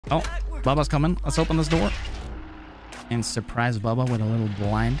Oh, Bubba's coming. Let's open this door. And surprise Bubba with a little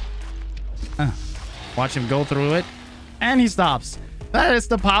blind. Watch him go through it. And he stops. That is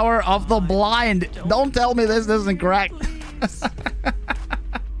the power of the blind. Don't tell me this isn't correct.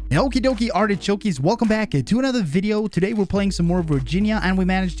 Okie dokie artichokes, welcome back to another video. Today we're playing some more Virginia and we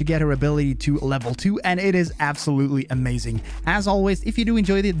managed to get her ability to level 2 and it is absolutely amazing. As always, if you do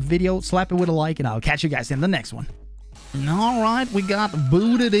enjoy the video, slap it with a like and I'll catch you guys in the next one. Alright, we got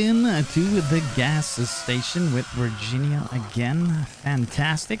booted in to the gas station with Virginia again.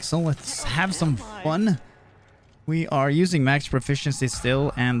 Fantastic, so let's have some fun. We are using max proficiency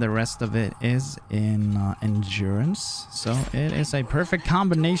still, and the rest of it is in endurance. So it is a perfect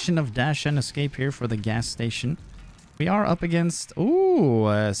combination of dash and escape here for the gas station. We are up against,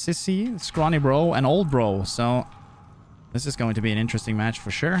 Sissy, Scrawny Bro, and Old Bro. So this is going to be an interesting match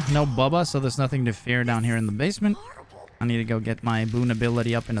for sure. No Bubba, so there's nothing to fear down here in the basement. I need to go get my boon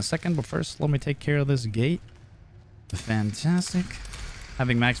ability up in a second, but first let me take care of this gate. Fantastic.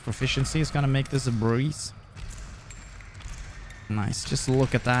 Having max proficiency is going to make this a breeze. Nice, just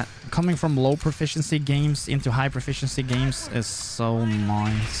look at that. Coming from low proficiency games into high proficiency games is so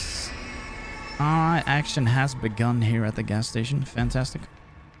nice. Alright, action has begun here at the gas station. Fantastic.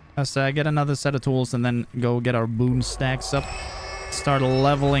 Let's get another set of tools and then go get our boon stacks up. Start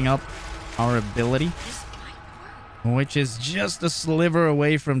leveling up our ability, which is just a sliver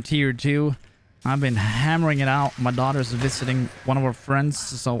away from tier 2. I've been hammering it out. My daughter's visiting one of our friends,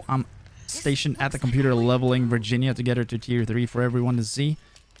 so I'm stationed at the computer leveling Virginia to get her to tier 3 for everyone to see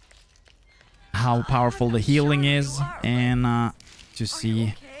how powerful the healing is and to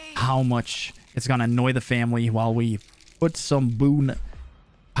see how much it's gonna annoy the family while we put some boon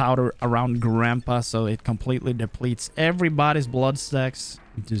powder around Grandpa so it completely depletes everybody's blood stacks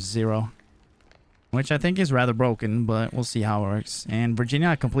to 0, which I think is rather broken, but we'll see how it works. And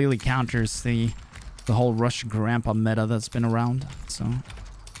Virginia completely counters the whole rush Grandpa meta that's been around. So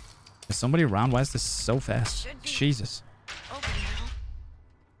is somebody around? Why is this so fast? Jesus.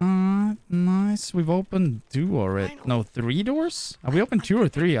 Nice. We've opened 2 already. No, 3 doors? Have we opened 2 or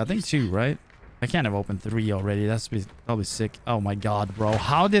 3? I think 2, right? I can't have opened 3 already. That's probably sick. Oh my god, bro.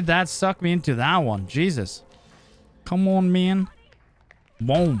 How did that suck me into that one? Jesus. Come on, man.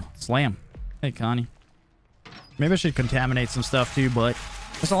 Boom. Slam. Hey, Connie. Maybe I should contaminate some stuff too, but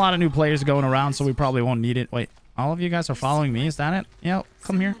there's a lot of new players going around, so we probably won't need it. Wait. All of you guys are following me, is that it? Yeah,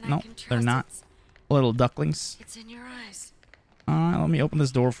 come here. No, they're not. Little ducklings. It's in your eyes. Alright, let me open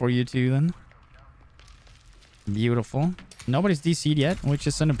this door for you too then. Beautiful. Nobody's DC'd yet, which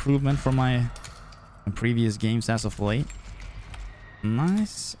is an improvement from my previous games as of late.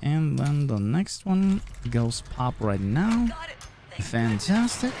 Nice. And then the next one goes pop right now.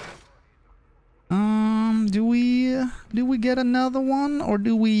 Fantastic. Do we get another one, or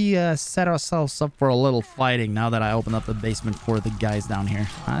do we set ourselves up for a little fighting now that I opened up the basement for the guys down here?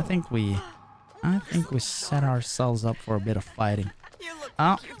 I think we set ourselves up for a bit of fighting.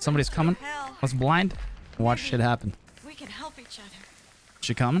 Oh, somebody's coming. Let's blind. Watch shit happen. We can help each other.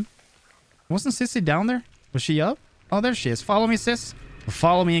 She coming? Wasn't Sissy down there? Was she up? Oh, there she is. Follow me, sis.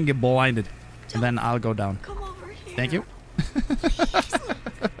 Follow me and get blinded, and then I'll go down. Come over here. Thank you.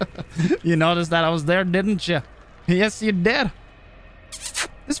 You noticed that I was there, didn't you? Yes, you did.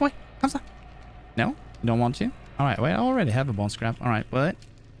 This way. Come on. No? You don't want to? Alright, wait. I already have a bone scrap. Alright, but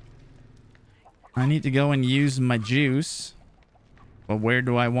I need to go and use my juice. But where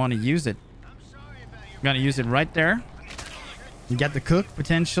do I want to use it? I'm going to use it right there. Get the cook,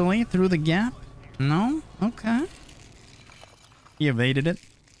 potentially, through the gap. No? Okay. He evaded it.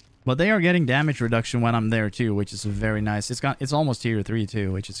 But they are getting damage reduction when I'm there too, which is very nice. It's almost tier 3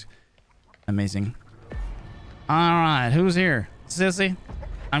 too, which is amazing. Alright, who's here? Sissy?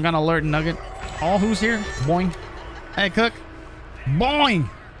 I'm gonna alert Nugget. Oh, who's here? Boing. Hey, cook. Boing!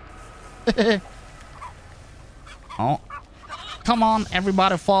 Oh. Come on,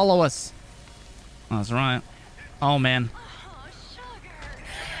 everybody follow us. That's right. Oh, man. Oh,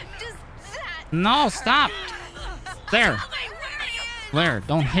 sugar. No, stop. There. There,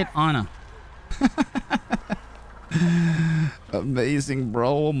 don't hit Anna. Amazing,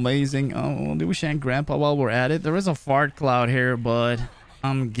 bro. Amazing. Oh, do we shank Grandpa while we're at it? There is a fart cloud here, but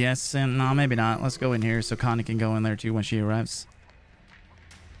I'm guessing... No, maybe not. Let's go in here so Connie can go in there too when she arrives.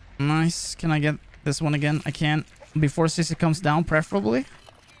 Nice. Can I get this one again? I can't. Before Sissy comes down, preferably.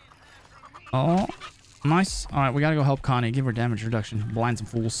 Oh, nice. All right, we gotta go help Connie. Give her damage reduction. Blind some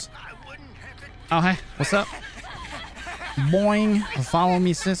fools. Oh, hey. What's up? Boing. Follow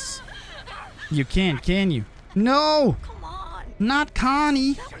me, sis. You can't, can you? No! Come on. Not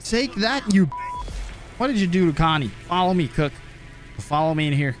Connie. Take that, you... What did you do to Connie? Follow me, cook. Follow me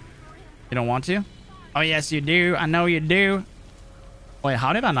in here. You don't want to? Oh, yes, you do. I know you do. Wait,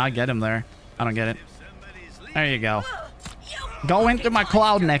 how did I not get him there? I don't get it. There you go. Go into my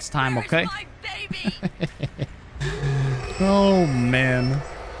cloud next time, okay? Oh, man.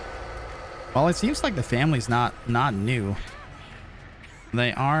 Well, it seems like the family's not new.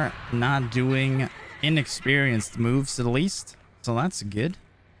 They are not doing inexperienced moves, at least. So that's good.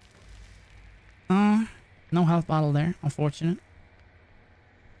 No health bottle there. Unfortunate.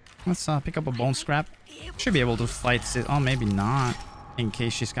 Let's pick up a bone scrap. Should be able to fight Sis. Oh, maybe not. In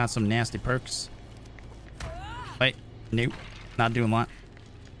case she's got some nasty perks. Wait. Nope. Not doing that.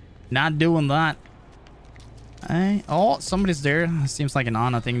 Not doing that. Hey. Oh, somebody's there. Seems like an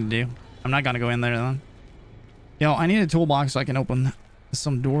Anna thing to do. I'm not gonna go in there then. Yo, I need a toolbox so I can open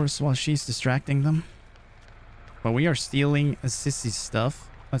some doors while she's distracting them. But we are stealing Sissy's stuff.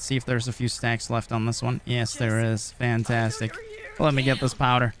 Let's see if there's a few stacks left on this one. Yes, there is. Fantastic. Let me get this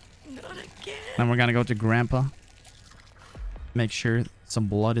powder. Then we're gonna go to Grandpa. Make sure some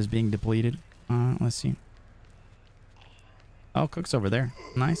blood is being depleted. Let's see. Oh, Cook's over there.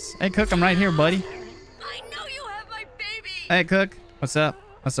 Nice. Hey, Cook, I'm right here, buddy. I know you have my baby. Hey, Cook. What's up?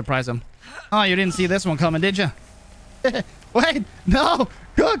 Let's surprise him. Oh, you didn't see this one coming, did you? Wait, no,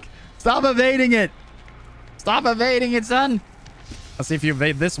 Cook, stop evading it. Stop evading it, son. Let's see if you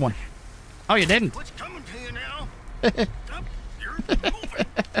evade this one. Oh, you didn't. What's coming to you now? Stop. You're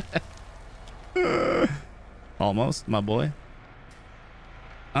moving. Almost, my boy.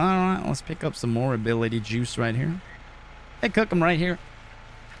 All right, let's pick up some more ability juice right here. Hey, Cook, I'm right here.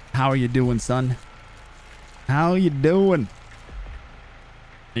 How are you doing, son? How you doing?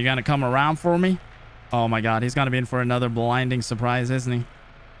 You gonna come around for me? Oh my god, he's gonna be in for another blinding surprise, isn't he?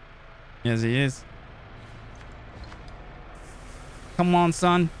 Yes, he is. Come on,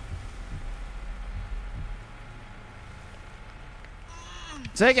 son.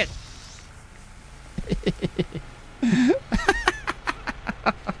 Take it.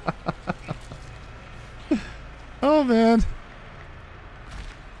 Oh, man.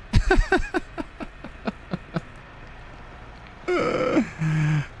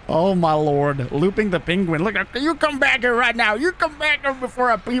 Oh, my lord. Looping the penguin. Look, you come back here right now. You come back here before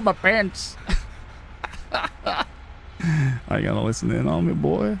I pee my pants. I gotta listen in on me,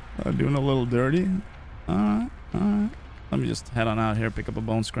 boy. I'm doing a little dirty. All right, all right. Let me just head on out here, pick up a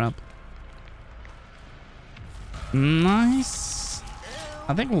bone scrap. Nice.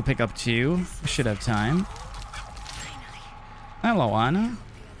 I think we'll pick up 2. We should have time. Hello, Anna.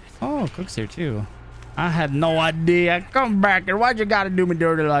 Oh, Cook's here too. I had no idea. Come back here. Why'd you gotta do me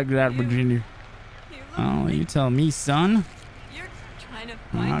dirty like that, Virginia? Oh, you tell me, son.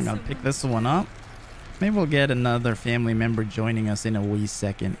 I'm gonna pick this one up. Maybe we'll get another family member joining us in a wee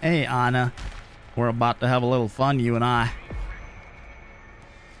second. Hey, Anna. We're about to have a little fun, you and I.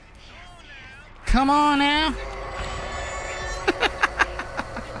 Come on now.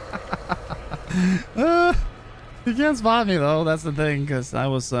 You can't spot me, though. That's the thing, because I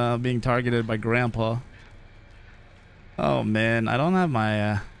was being targeted by Grandpa. Oh, man. I don't have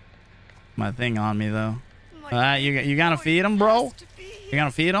my my thing on me, though. You gonna feed him, bro? You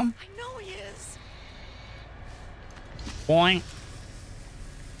gonna feed him? I know he is. Boing.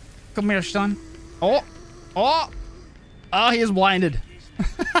 Come here, son. Oh. Oh. Oh, he is blinded.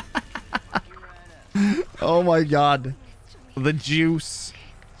 Oh, my God. The juice.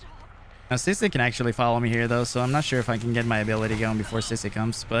 Now, Sissy can actually follow me here, though, so I'm not sure if I can get my ability going before Sissy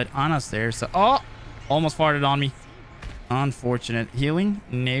comes. But Anna's there, so... Oh! Almost farted on me. Unfortunate. Healing?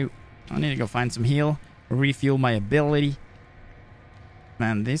 No. I need to go find some heal. Refuel my ability.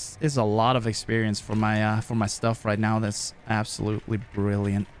 Man, this is a lot of experience for my stuff right now. That's absolutely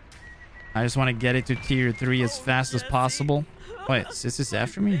brilliant. I just want to get it to tier 3 as fast as possible. Wait, Sissy's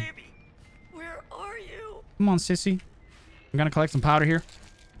after me? Where are you? Come on, Sissy. I'm gonna collect some powder here.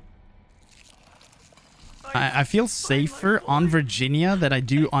 I feel safer on Virginia than I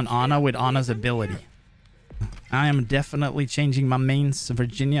do on Anna with Anna's ability. I am definitely changing my mains.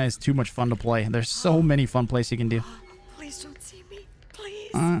 Virginia is too much fun to play. There's so many fun plays you can do. Please don't see me.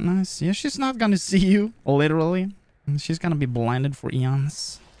 Please. Nice. Yeah, she's not gonna see you, literally. She's gonna be blinded for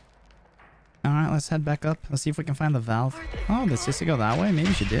eons. Alright, let's head back up. Let's see if we can find the valve. Oh, did Sissy go that way?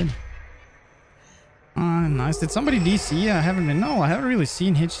 Maybe she did. Nice. Did somebody DC? I haven't really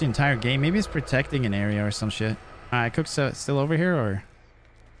seen Hitch the entire game. Maybe it's protecting an area or some shit. Alright, Cook's still over here, or?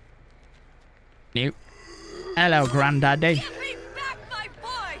 Nope. Hello, Granddaddy. Give me back my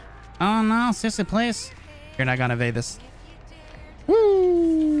boy. Oh no, Sissy, please. You're not gonna evade this.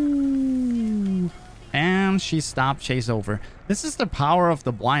 Woo! And once she stopped, chase over. This is the power of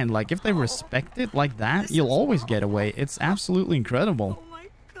the blind. Like, if they respect it like that, you'll always get away. It's absolutely incredible. Oh my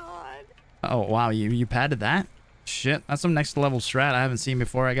god. Oh, wow. You padded that? Shit. That's some next level strat I haven't seen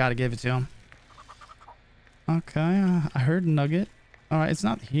before. I gotta give it to him. Okay. I heard Nugget. Alright, it's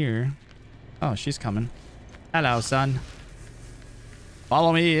not here. Oh, she's coming. Hello, son.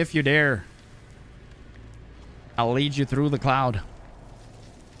 Follow me if you dare. I'll lead you through the cloud.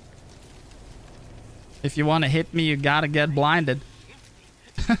 If you want to hit me, you gotta get blinded.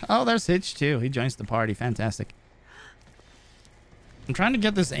 Oh, there's Hitch too. He joins the party. Fantastic. I'm trying to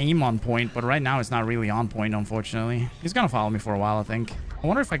get this aim on point, but right now it's not really on point, unfortunately. He's gonna follow me for a while, I think. I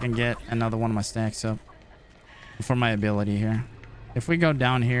wonder if I can get another one of my stacks up for my ability here. If we go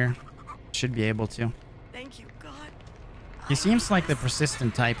down here, should be able to. Thank you, God. He seems like the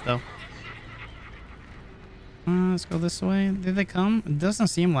persistent type, though. Let's go this way. Did they come? It doesn't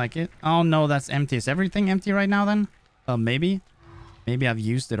seem like it. Oh, no, that's empty. Is everything empty right now, then? Maybe. Maybe I've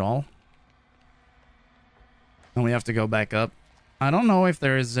used it all. And we have to go back up. I don't know if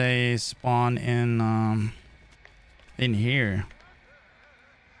there is a spawn in here.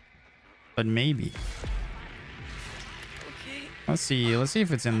 But maybe. Okay. Let's see. Let's see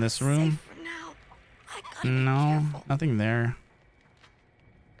if it's in this room. Safe for now. I gotta be No, careful. nothing there.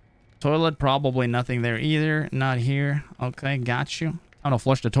 Toilet, probably nothing there either. Not here. Okay, got you. I'm gonna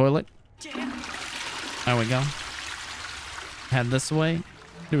flush the toilet. Damn. There we go. Head this way.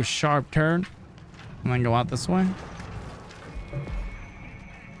 Do a sharp turn. And then go out this way.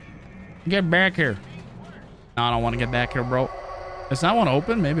 Get back here. No, I don't want to get back here, bro. Is that one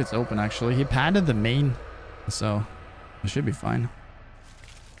open? Maybe it's open, actually. He padded the main, so it should be fine.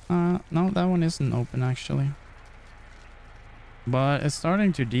 No, that one isn't open, actually. But it's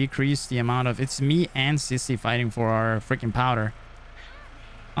starting to decrease the amount of... It's me and Sissy fighting for our freaking powder.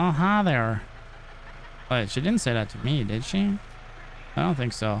 Oh, hi there. Wait, she didn't say that to me, did she? I don't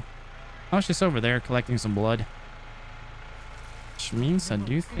think so. Oh, she's over there collecting some blood. Which means I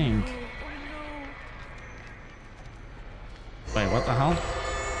do think... Wait, what the hell?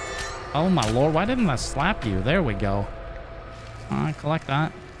 Oh my lord, why didn't I slap you? There we go. Collect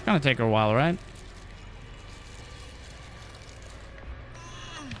that. It's gonna take her a while, right?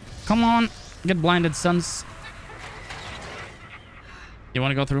 Come on. Get blinded, sons. You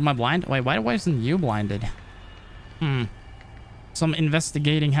want to go through my blind? Wait, why wasn't you blinded? Some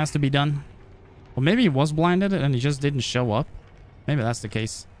investigating has to be done. Well, maybe he was blinded and he just didn't show up. Maybe that's the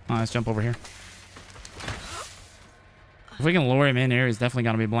case. Let's jump over here. If we can lure him in here, he's definitely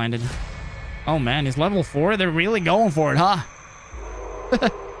gonna be blinded. Oh man, he's level 4. They're really going for it, huh?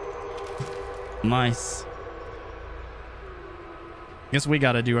 Nice. Guess we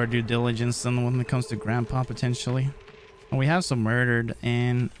gotta do our due diligence then when it comes to Grandpa, potentially. Oh, we have some murdered,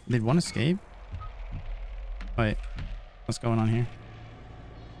 and did one escape? Wait, what's going on here?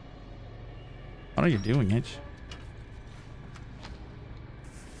 What are you doing, Hitch?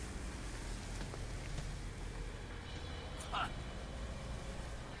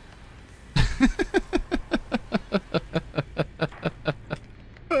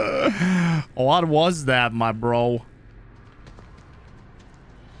 What was that, my bro?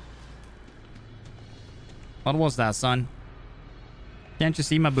 What was that, son? Can't you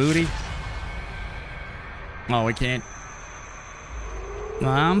see my booty? Oh, we can't.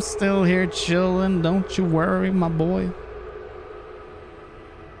 I'm still here chilling. Don't you worry, my boy.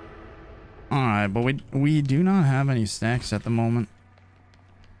 Alright, but we do not have any stacks at the moment.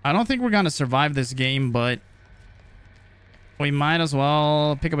 I don't think we're gonna survive this game, but we might as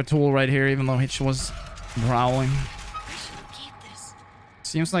well pick up a tool right here, even though Hitch was growling. I should keep this.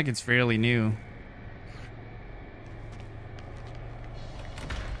 Seems like it's fairly new.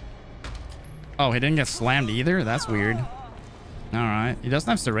 Oh, he didn't get slammed either? That's weird. Alright. He doesn't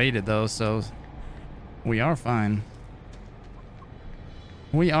have serrated though, so we are fine.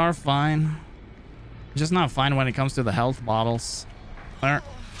 We are fine. Just not fine when it comes to the health bottles. There.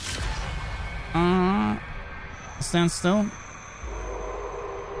 Stand still.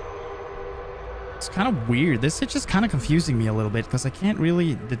 It's kind of weird. This is just kind of confusing me a little bit because I can't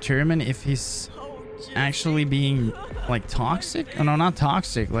really determine if he's actually being like toxic. Oh, no, not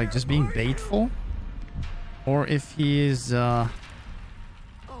toxic. Like just being baitful. Or if he is... Oh,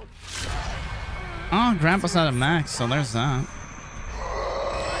 Grandpa's at a max, so there's that.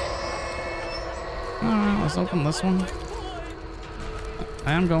 Alright, let's open this one.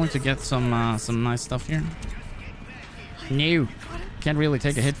 I am going to get some nice stuff here. No. Can't really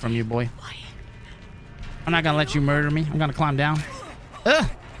take a hit from you, boy. I'm not gonna let you murder me. I'm gonna climb down.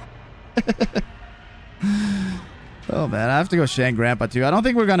 Oh man, I have to go shank Grandpa too. I don't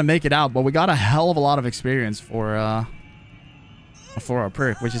think we're gonna make it out, but we got a hell of a lot of experience for our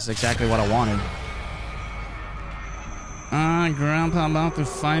perk, which is exactly what I wanted. Grandpa about to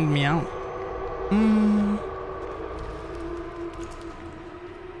find me out.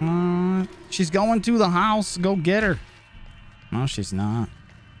 She's going to the house. Go get her. No, she's not.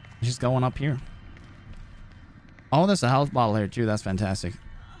 She's going up here. Oh, there's a health bottle here too. That's fantastic.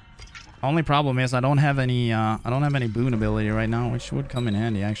 Only problem is I don't have any boon ability right now, which would come in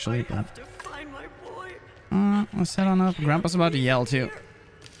handy actually. I have to find my boy. Let's head on up. Grandpa's about to yell too.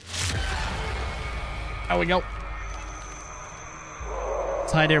 There we go.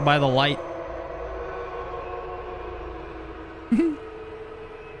 Let's hide here by the light.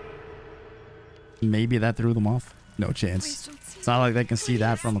 Maybe that threw them off. No chance. It's not like they can see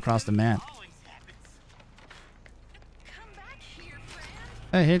that from across the map.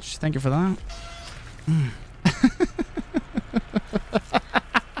 Hey, Hitch. Thank you for that.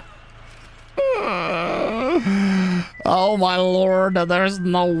 Oh, my lord. There's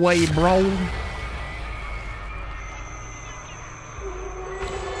no way, bro.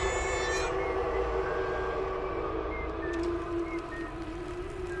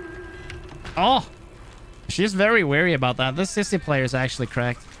 Oh. She's very wary about that. This sissy player is actually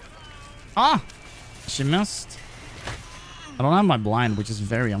cracked. Ah! She missed. I don't have my blind, which is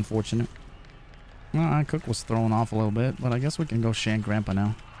very unfortunate. Well, Cook was thrown off a little bit, but I guess we can go shank Grandpa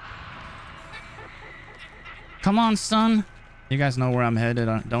now. Come on, son. You guys know where I'm headed,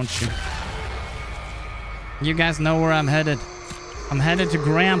 don't you? You guys know where I'm headed. I'm headed to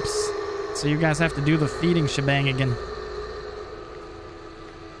Gramps. So you guys have to do the feeding shebang again.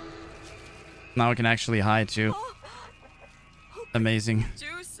 Now we can actually hide too. Amazing.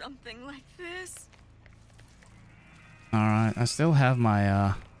 Do something like this. All right, I still have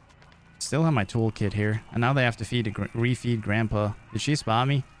my toolkit here, and now they have to refeed Grandpa. Did she spot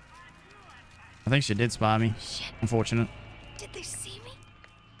me? I think she did spot me. Shit. Unfortunate. Did they see me?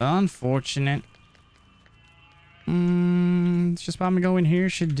 Unfortunate. She spot me going here.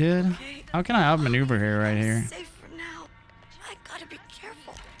 She did. Okay. How can I outmaneuver her right here? Safe for now. I gotta be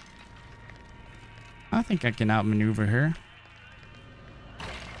careful. I think I can outmaneuver her.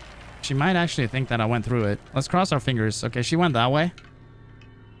 She might actually think that I went through it. Let's cross our fingers. Okay, she went that way.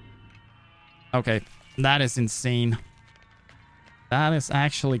 Okay, that is insane. That is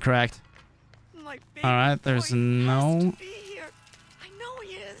actually cracked. All right, there's no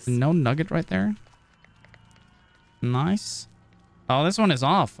nugget right there. Nice. Oh, this one is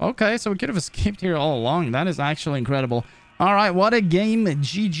off. Okay, so we could have escaped here all along. That is actually incredible. All right, what a game.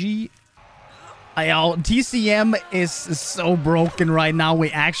 GG. TCM is so broken right now. We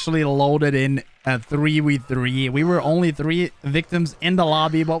actually loaded in a 3v3. We were only 3 victims in the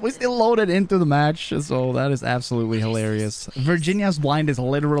lobby, but we still loaded into the match. So that is absolutely hilarious. Virginia's blind is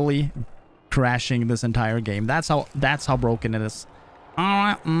literally crashing this entire game. That's how broken it is. All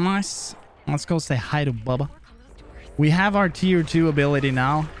right, nice. Let's go say hi to Bubba. We have our tier 2 ability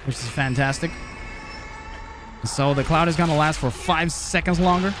now, which is fantastic. So the cloud is gonna last for 5 seconds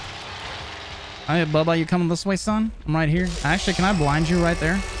longer. Hey, Bubba, you coming this way, son? I'm right here. Actually, can I blind you right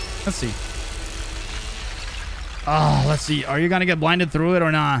there? Let's see. Oh, let's see. Are you gonna get blinded through it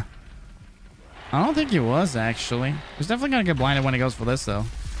or not? I don't think he was, actually. He's definitely gonna get blinded when he goes for this, though.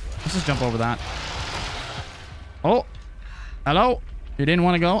 Let's just jump over that. Oh. Hello? You didn't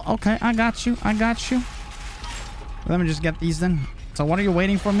want to go? Okay, I got you. I got you. Let me just get these then. So what are you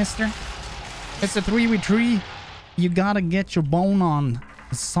waiting for, mister? It's a 3v3. You gotta get your bone on.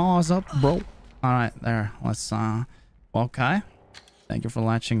 The saw's up, bro. All right, there. Let's, okay. Thank you for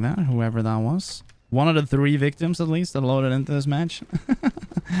latching that, whoever that was. One of the 3 victims, at least, that loaded into this match.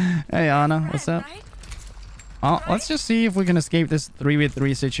 Hey, Anna, what's up? Well, let's just see if we can escape this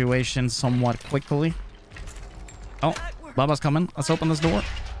 3v3 situation somewhat quickly. Oh, Bubba's coming. Let's open this door.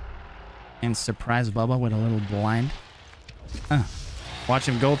 And surprise Bubba with a little blind. Watch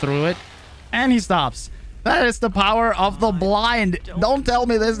him go through it. And he stops. That is the power of the blind. Don't tell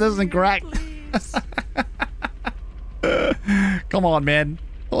me this isn't correct. Come on, man.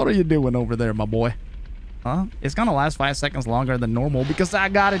 What are you doing over there, my boy? Huh? It's gonna last 5 seconds longer than normal because I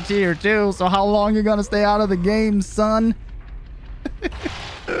got a tier 2. So how long you gonna stay out of the game, son?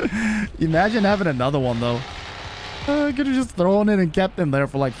 Imagine having another one, though. I could have just thrown it and kept him there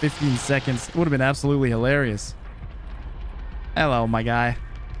for like 15 seconds. It would have been absolutely hilarious. Hello, my guy.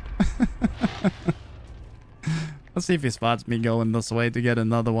 Let's see if he spots me going this way to get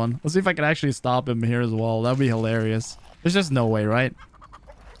another one. Let's see if I can actually stop him here as well. That'd be hilarious. There's just no way, right?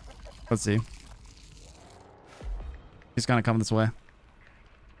 Let's see. He's gonna come this way.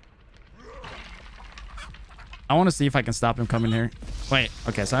 I want to see if I can stop him coming here. Wait,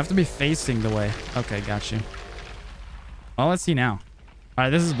 okay, so I have to be facing the way. Okay, got you. Well, let's see now. All right,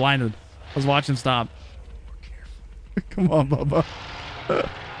 this is blinded. Let's watch him stop. Come on, Bubba.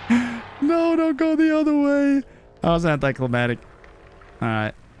 No, don't go the other way. That was anticlimactic. All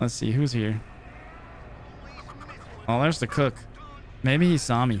right, let's see. Who's here? Oh, there's the cook. Maybe he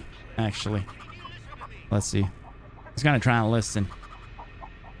saw me, actually. Let's see. He's going to try and listen.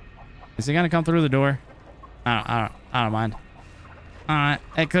 Is he going to come through the door? I don't mind. All right.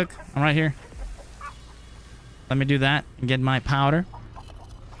 Hey, cook. I'm right here. Let me do that and get my powder.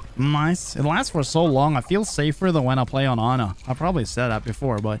 Nice. It lasts for so long. I feel safer than when I play on Ana. I probably said that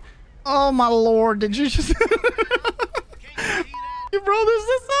before, but... Oh, my lord. Did you just... Bro, this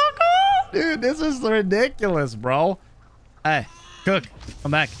is so cool. Dude, this is ridiculous, bro. Hey, cook. Come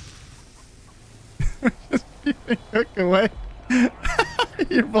back. Just keeping cook away.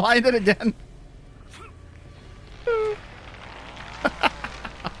 You're blinded again.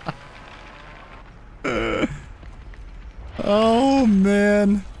 Oh,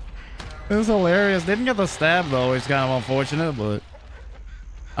 man. It was hilarious. Didn't get the stab, though. It's kind of unfortunate, but...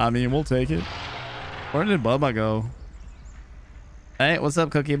 I mean, we'll take it. Where did Bubba go? Hey, what's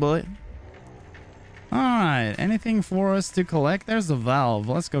up, Cookie Boy? Alright, anything for us to collect? There's the valve.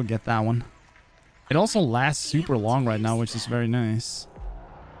 Let's go get that one. It also lasts super long right now, which is very nice.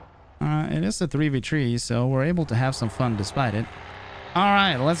 It is a 3v3, so we're able to have some fun despite it.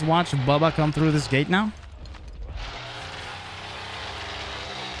 Alright, let's watch Bubba come through this gate now.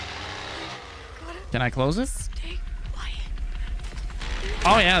 Can I close it? Stay quiet.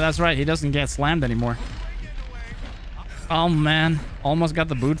 Oh yeah, that's right. He doesn't get slammed anymore. Oh man, almost got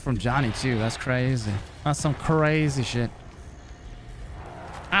the boot from Johnny too. That's crazy. That's some crazy shit.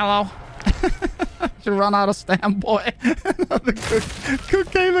 Hello. Should run out of stamp, boy. The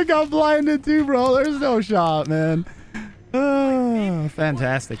cook came and got blinded too, bro. There's no shot, man. Oh,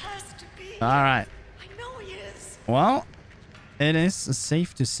 fantastic. All right. I know he is. Well, it is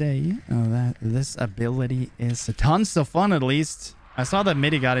safe to say that this ability is tons of fun, at least. I saw that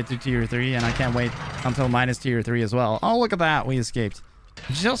Mitty got it to tier 3, and I can't wait until minus tier 3 as well. Oh, look at that. We escaped.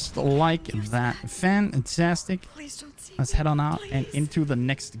 Just like that. Fantastic. Please don't see Let's me. head on out and Please. into the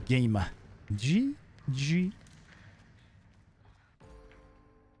next game. GG.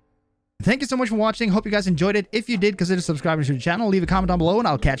 Thank you so much for watching. Hope you guys enjoyed it. If you did, consider subscribing to the channel. Leave a comment down below, and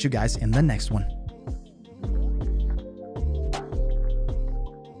I'll catch you guys in the next one.